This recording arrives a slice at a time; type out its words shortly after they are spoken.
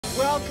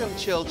Welcome,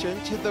 children,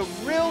 to the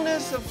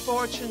Realness of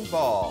Fortune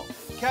Ball.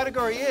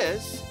 Category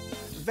is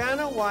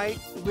Vanna White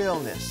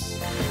Realness.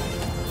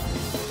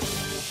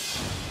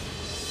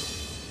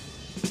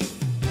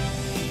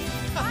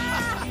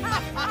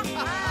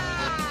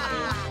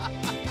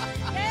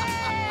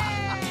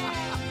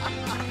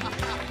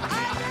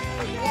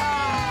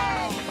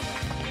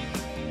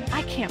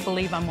 I can't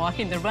believe I'm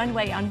walking the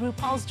runway on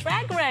RuPaul's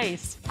Drag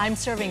Race. I'm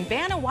serving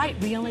Vanna White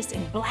Realness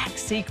in black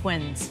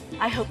sequins.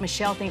 I hope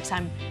Michelle thinks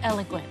I'm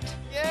elegant.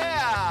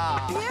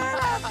 Yeah!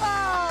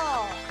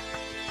 Beautiful!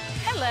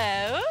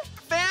 Hello.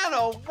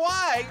 Vanna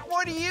White,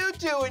 what are you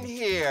doing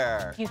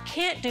here? You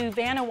can't do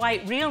Vanna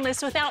White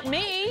Realness without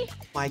me.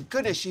 My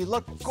goodness, you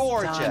look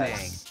gorgeous.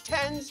 Stunning.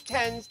 Tens,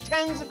 tens,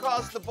 tens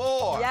across the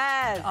board.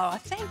 Yes. Oh,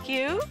 thank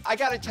you. I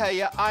gotta tell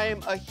you, I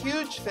am a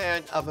huge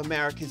fan of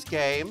America's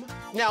Game.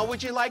 Now,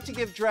 would you like to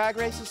give Drag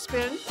Race a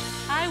spin?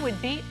 I would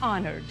be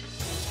honored.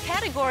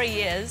 Category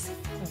is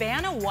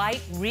Vanna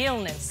White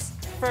Realness.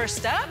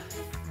 First up,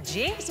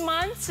 Jinx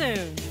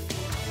Monsoon.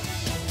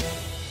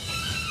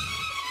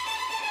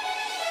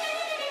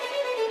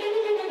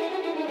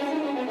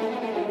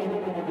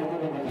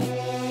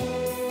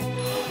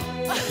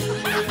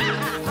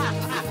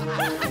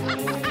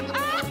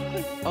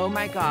 Oh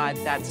my God,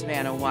 that's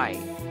Vanna White.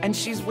 And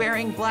she's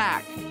wearing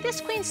black. This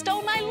queen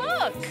stole my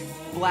look.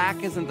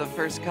 Black isn't the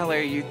first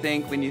color you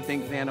think when you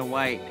think Vanna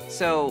White.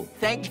 So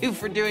thank you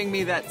for doing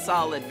me that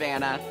solid,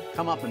 Vanna.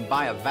 Come up and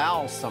buy a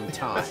vowel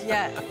sometime.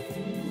 Yeah.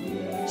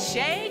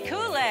 Shea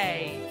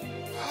Coulee.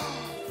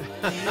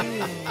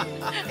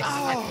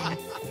 Oh.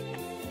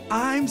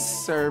 I'm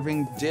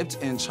serving dipped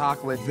in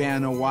chocolate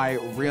Vanna White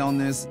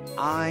Realness.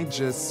 I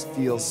just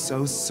feel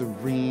so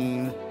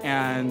serene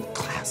and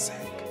classic.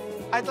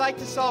 I'd like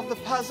to solve the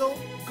puzzle.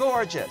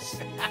 Gorgeous.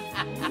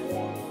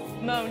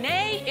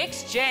 Monet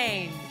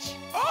Exchange.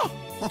 Oh!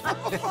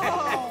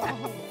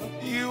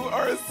 You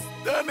are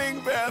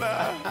stunning,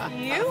 Vanna.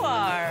 You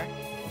are.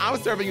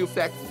 I'm serving you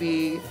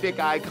sexy,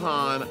 thick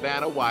icon,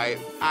 Vanna White.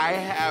 I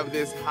have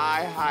this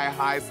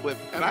high slip,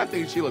 and I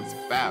think she looks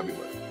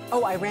fabulous.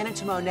 Oh, I ran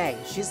into Monet.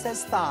 She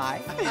says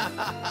thigh.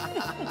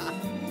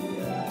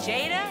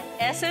 Jada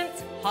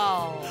Essence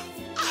Hall.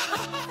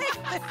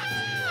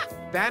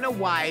 Vanna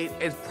White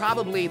is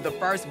probably the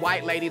first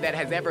white lady that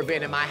has ever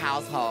been in my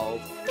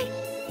household.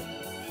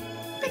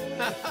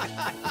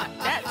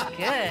 That's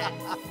good.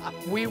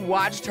 We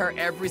watched her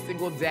every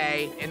single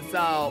day, and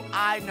so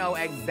I know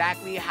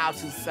exactly how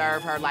to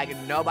serve her like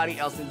nobody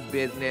else's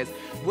business.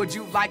 Would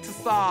you like to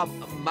solve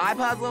my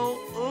puzzle?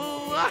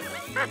 Ooh.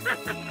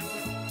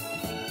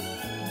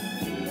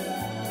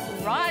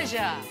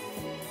 Raja.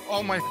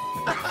 Oh my.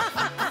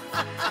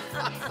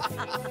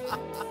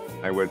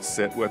 I would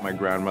sit with my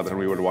grandmother and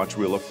we would watch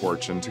Wheel of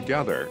Fortune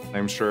together.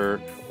 I'm sure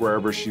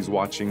wherever she's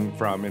watching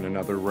from in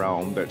another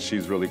realm that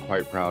she's really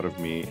quite proud of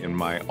me in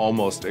my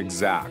almost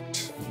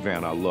exact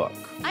Vanna look.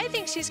 I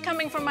think she's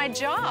coming for my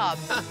job.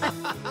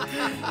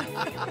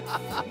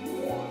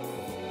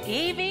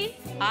 Evie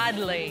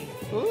Oddly.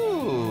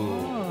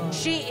 Ooh.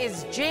 She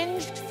is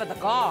ginged for the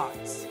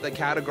gods. The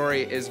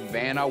category is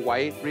Vanna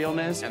White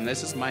Realness, and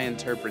this is my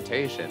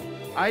interpretation.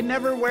 I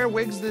never wear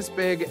wigs this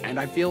big, and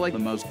I feel like the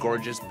most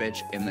gorgeous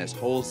bitch in this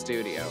whole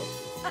studio.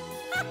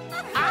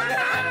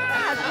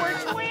 We're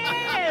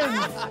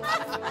twins!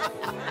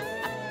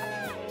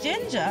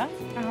 Ginger?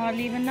 I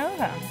hardly even know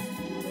her.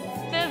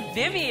 The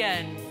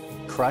Vivian.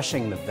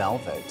 Crushing the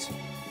velvet.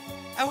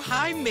 Oh,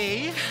 hi,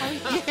 me. How are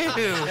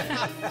you?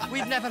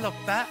 We've never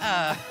looked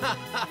better.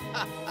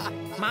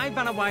 My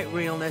Vanna White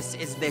Realness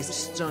is this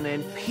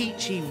stunning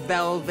peachy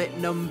velvet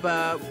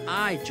number.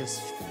 I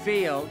just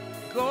feel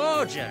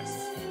gorgeous.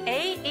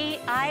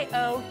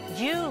 AEIO,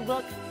 you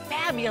look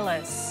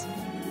fabulous.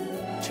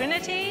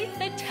 Trinity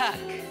the Tuck.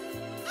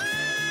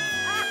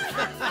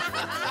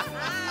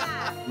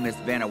 Miss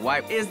Vanna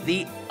White is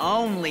the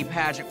only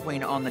pageant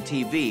queen on the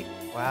TV.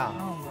 Wow.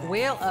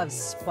 Wheel of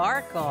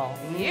Sparkle.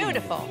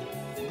 Beautiful.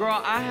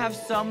 Girl, I have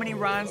so many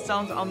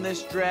rhinestones on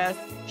this dress.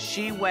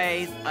 She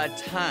weighs a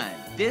ton.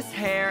 This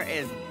hair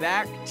is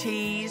back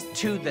teased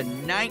to the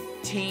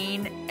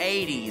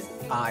 1980s.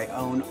 I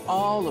own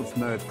all of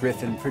Merv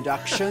Griffin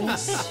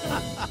Productions.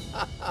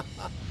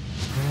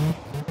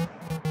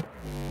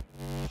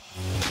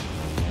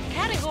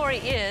 Category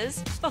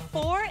is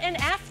Before and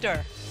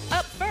After.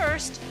 Up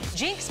first,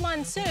 Jinx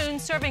Monsoon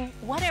serving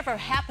Whatever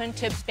Happened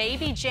to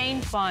Baby Jane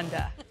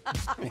Fonda.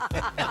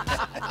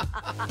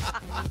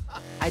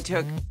 I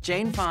took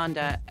Jane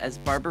Fonda as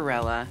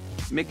Barbarella,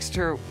 mixed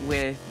her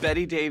with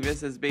Betty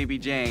Davis as Baby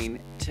Jane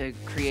to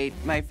create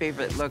my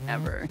favorite look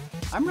ever.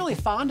 I'm really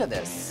fond of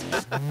this.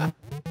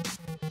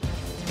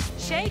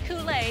 Shea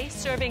Coulee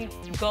serving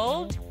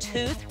Gold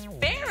Tooth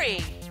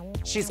Fairy.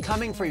 She's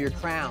coming for your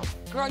crown.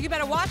 Girl, you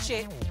better watch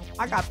it.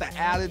 I got the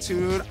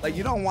attitude. Like,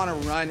 you don't want to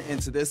run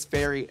into this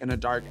fairy in a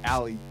dark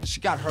alley. She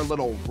got her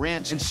little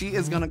wrench, and she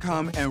is going to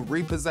come and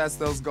repossess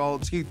those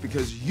gold teeth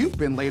because you've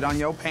been late on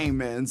your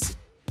payments.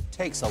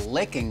 Takes a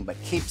licking,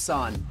 but keeps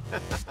on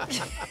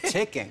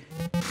ticking.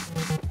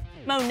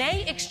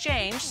 Monet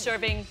Exchange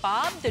serving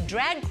Bob the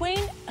drag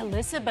queen,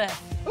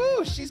 Elizabeth.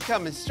 Ooh, she's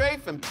coming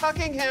straight from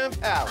Tuckingham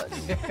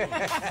Palace.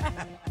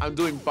 I'm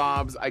doing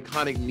Bob's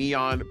iconic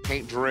neon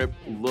paint drip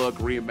look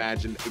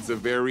reimagined. It's a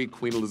very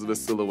Queen Elizabeth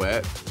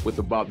silhouette with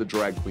the Bob the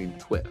drag queen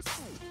twist.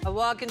 A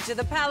walk into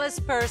the palace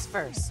purse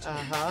first.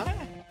 Uh-huh.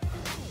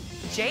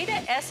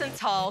 Jada Essence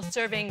Hall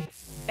serving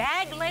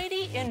Bag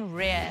Lady in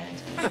red.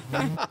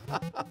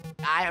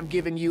 I am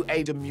giving you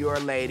a demure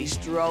lady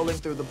strolling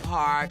through the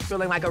park,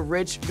 feeling like a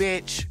rich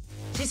bitch.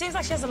 She seems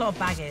like she has a lot of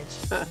baggage.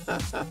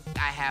 I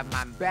have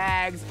my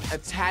bags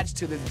attached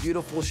to this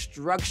beautiful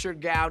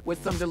structured gown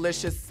with some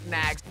delicious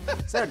snacks.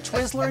 Is that a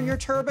Twizzler in your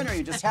turban, or are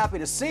you just happy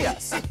to see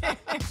us?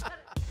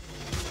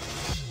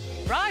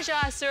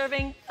 Raja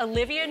serving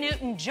Olivia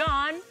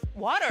Newton-John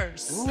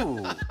Waters.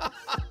 Ooh.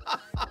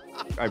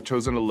 I've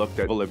chosen a look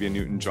that Olivia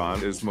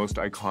Newton-John is most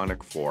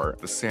iconic for,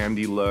 the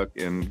sandy look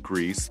in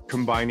Grease,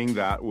 combining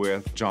that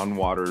with John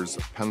Waters'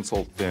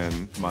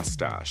 pencil-thin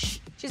mustache.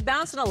 She's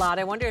bouncing a lot.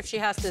 I wonder if she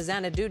has to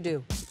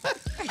Xanadu.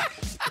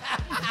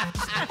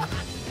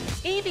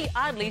 Evie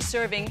Oddly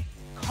serving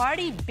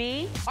Cardi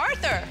B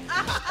Arthur.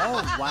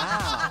 Oh,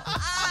 wow.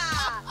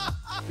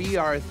 B.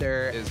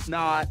 Arthur is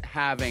not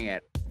having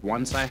it.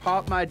 Once I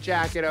pop my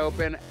jacket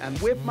open and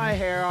whip my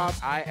hair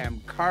off, I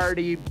am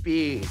Cardi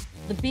B.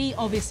 The B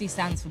obviously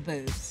stands for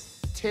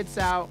boobs. Tits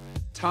out,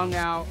 tongue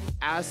out,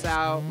 ass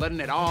out, letting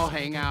it all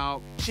hang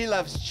out. She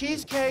loves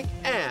cheesecake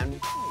and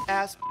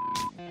ass.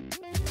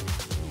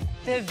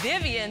 The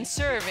Vivian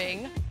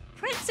serving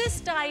Princess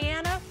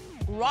Diana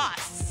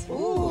Ross.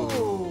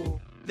 Ooh.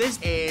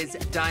 This is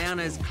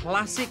Diana's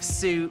classic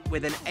suit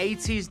with an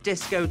 80s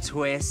disco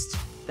twist.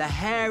 The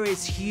hair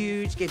is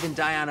huge, giving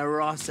Diana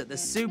Ross at the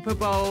Super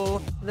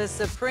Bowl. The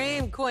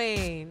Supreme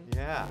Queen.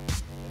 Yeah.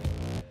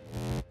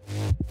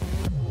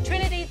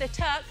 Trinity the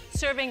Tuck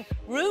serving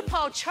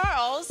RuPaul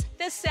Charles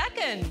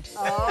II.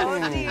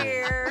 Oh,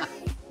 dear.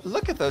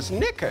 Look at those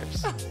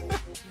knickers.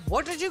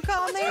 What did you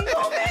call me?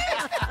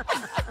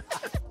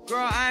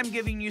 Girl, I'm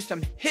giving you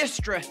some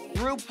history.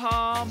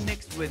 RuPaul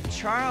mixed with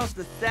Charles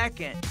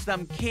II,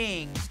 some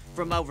king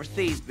from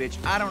overseas, bitch.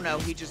 I don't know,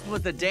 he just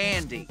was a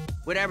dandy,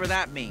 whatever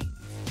that means.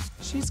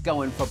 She's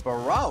going for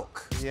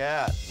Baroque.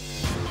 Yeah.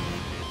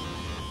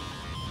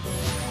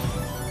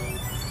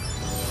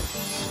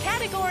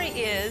 Category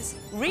is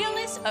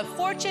Realness of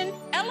Fortune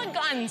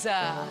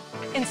Eleganza.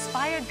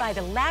 Inspired by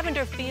the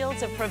lavender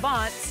fields of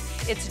Provence,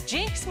 it's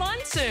Jinx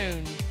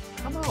Monsoon.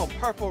 Come on,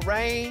 Purple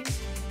Rain.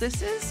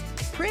 This is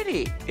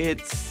pretty.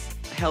 It's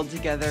held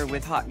together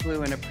with hot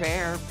glue and a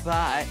prayer,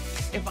 but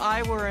if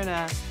I were in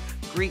a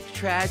Greek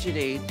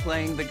tragedy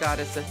playing the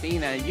goddess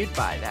Athena, you'd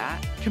buy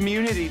that.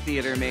 Community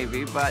theater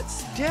maybe, but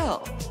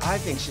still. I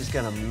think she's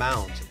gonna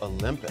mount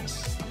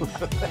Olympus.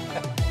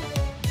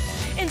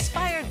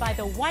 Inspired by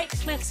the white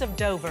cliffs of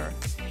Dover,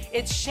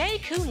 it's Shea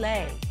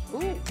Coulee.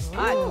 Ooh,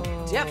 I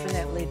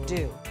definitely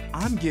do.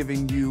 I'm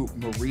giving you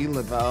Marie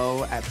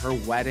Laveau at her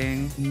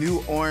wedding.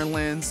 New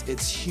Orleans,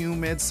 it's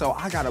humid, so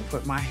I gotta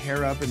put my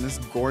hair up in this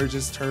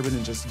gorgeous turban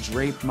and just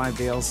drape my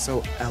veil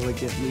so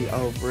elegantly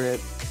over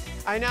it.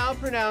 I now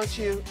pronounce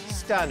you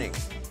stunning.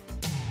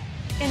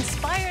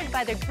 Inspired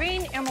by the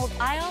green emerald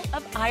isle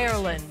of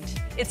Ireland,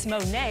 it's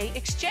Monet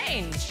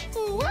Exchange.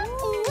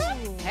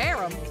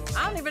 Harem.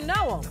 I don't even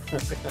know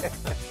them.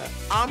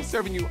 I'm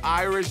serving you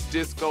Irish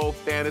disco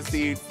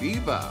fantasy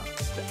diva.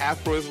 The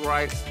afro is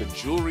right, the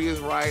jewelry is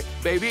right.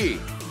 Baby,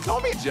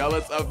 don't be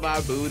jealous of my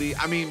booty.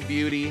 I mean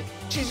beauty.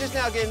 She's just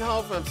now getting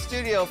home from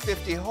Studio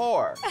 50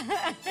 Whore.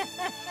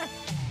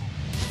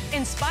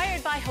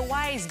 Inspired by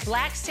Hawaii's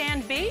black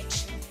sand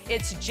beach,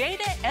 it's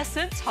Jada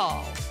Essence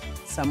Hall.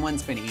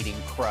 Someone's been eating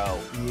crow.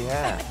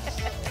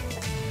 Yes.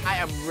 I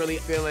am really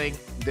feeling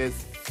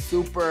this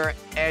super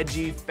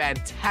edgy,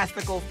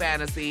 fantastical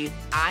fantasy.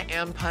 I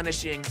am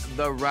punishing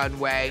the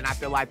runway, and I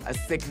feel like a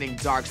sickening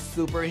dark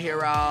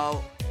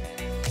superhero.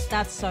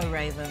 That's so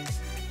Raven.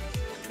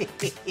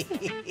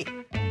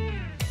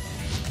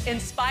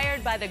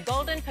 Inspired by the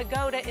Golden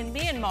Pagoda in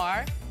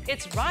Myanmar,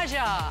 it's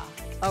Raja.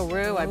 Oh,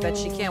 Rue, I bet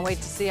she can't wait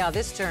to see how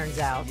this turns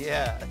out.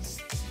 Yes.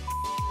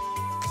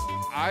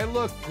 I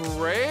look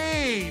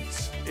great.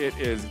 It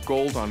is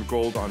gold on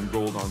gold on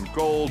gold on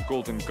gold,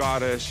 golden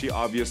goddess. She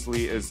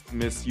obviously is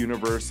Miss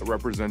Universe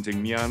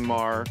representing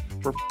Myanmar.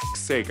 For f***'s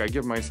sake, I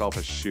give myself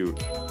a shoot.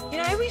 You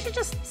know, we should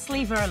just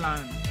leave her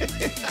alone.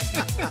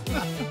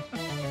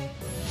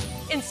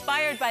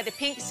 Inspired by the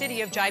pink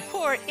city of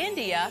Jaipur,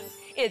 India,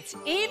 it's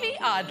Evie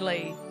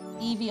Oddly.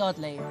 Evie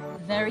Oddly,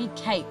 very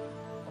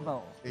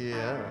capable.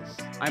 Yes.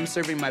 I'm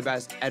serving my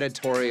best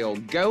editorial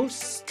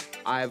ghost.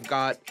 I've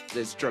got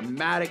this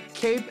dramatic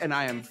cape and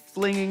I am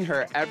flinging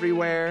her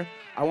everywhere.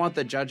 I want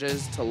the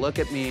judges to look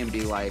at me and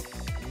be like,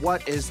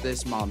 what is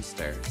this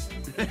monster?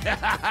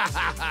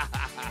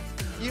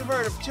 You've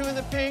heard of 2 in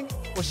the pink?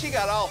 Well, she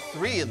got all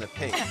 3 in the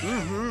pink.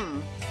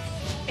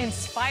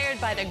 Inspired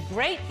by the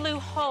great blue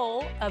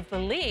hole of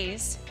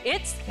Belize,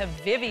 it's the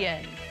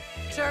Vivian.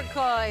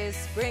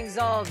 Turquoise brings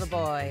all the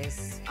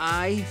boys.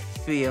 I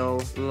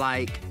feel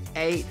like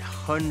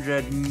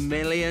 $800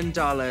 million.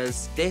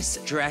 This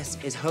dress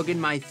is hugging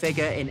my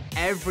figure in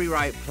every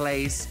right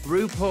place.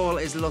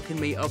 RuPaul is looking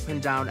me up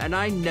and down, and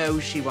I know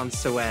she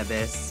wants to wear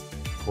this.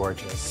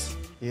 Gorgeous.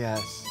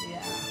 Yes.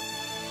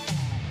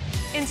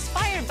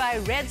 Inspired by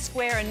Red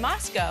Square in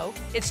Moscow,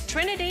 it's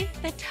Trinity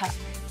the Tuck.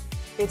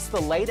 It's the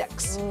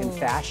latex in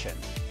fashion.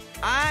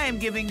 I am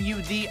giving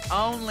you the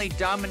only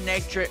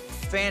dominatrix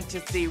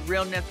fantasy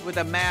realness with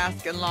a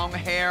mask and long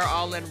hair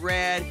all in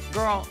red.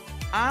 Girl,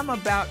 I'm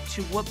about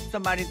to whoop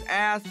somebody's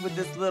ass with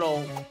this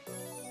little,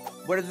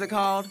 what is it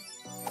called?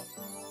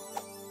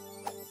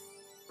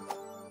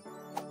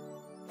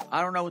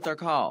 I don't know what they're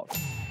called.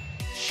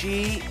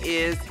 She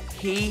is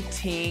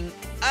heating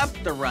up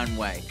the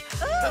runway.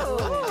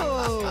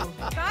 Ooh.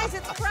 Guys,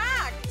 it's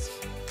cracked.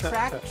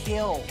 Crack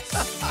kills.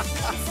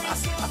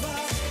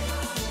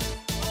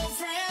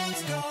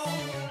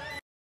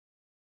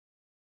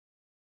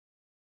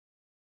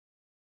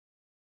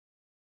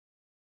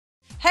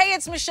 Hey,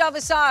 it's Michelle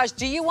Visage.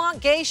 Do you want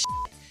gay shit?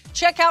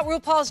 Check out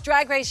RuPaul's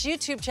Drag Race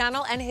YouTube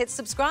channel and hit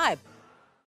subscribe.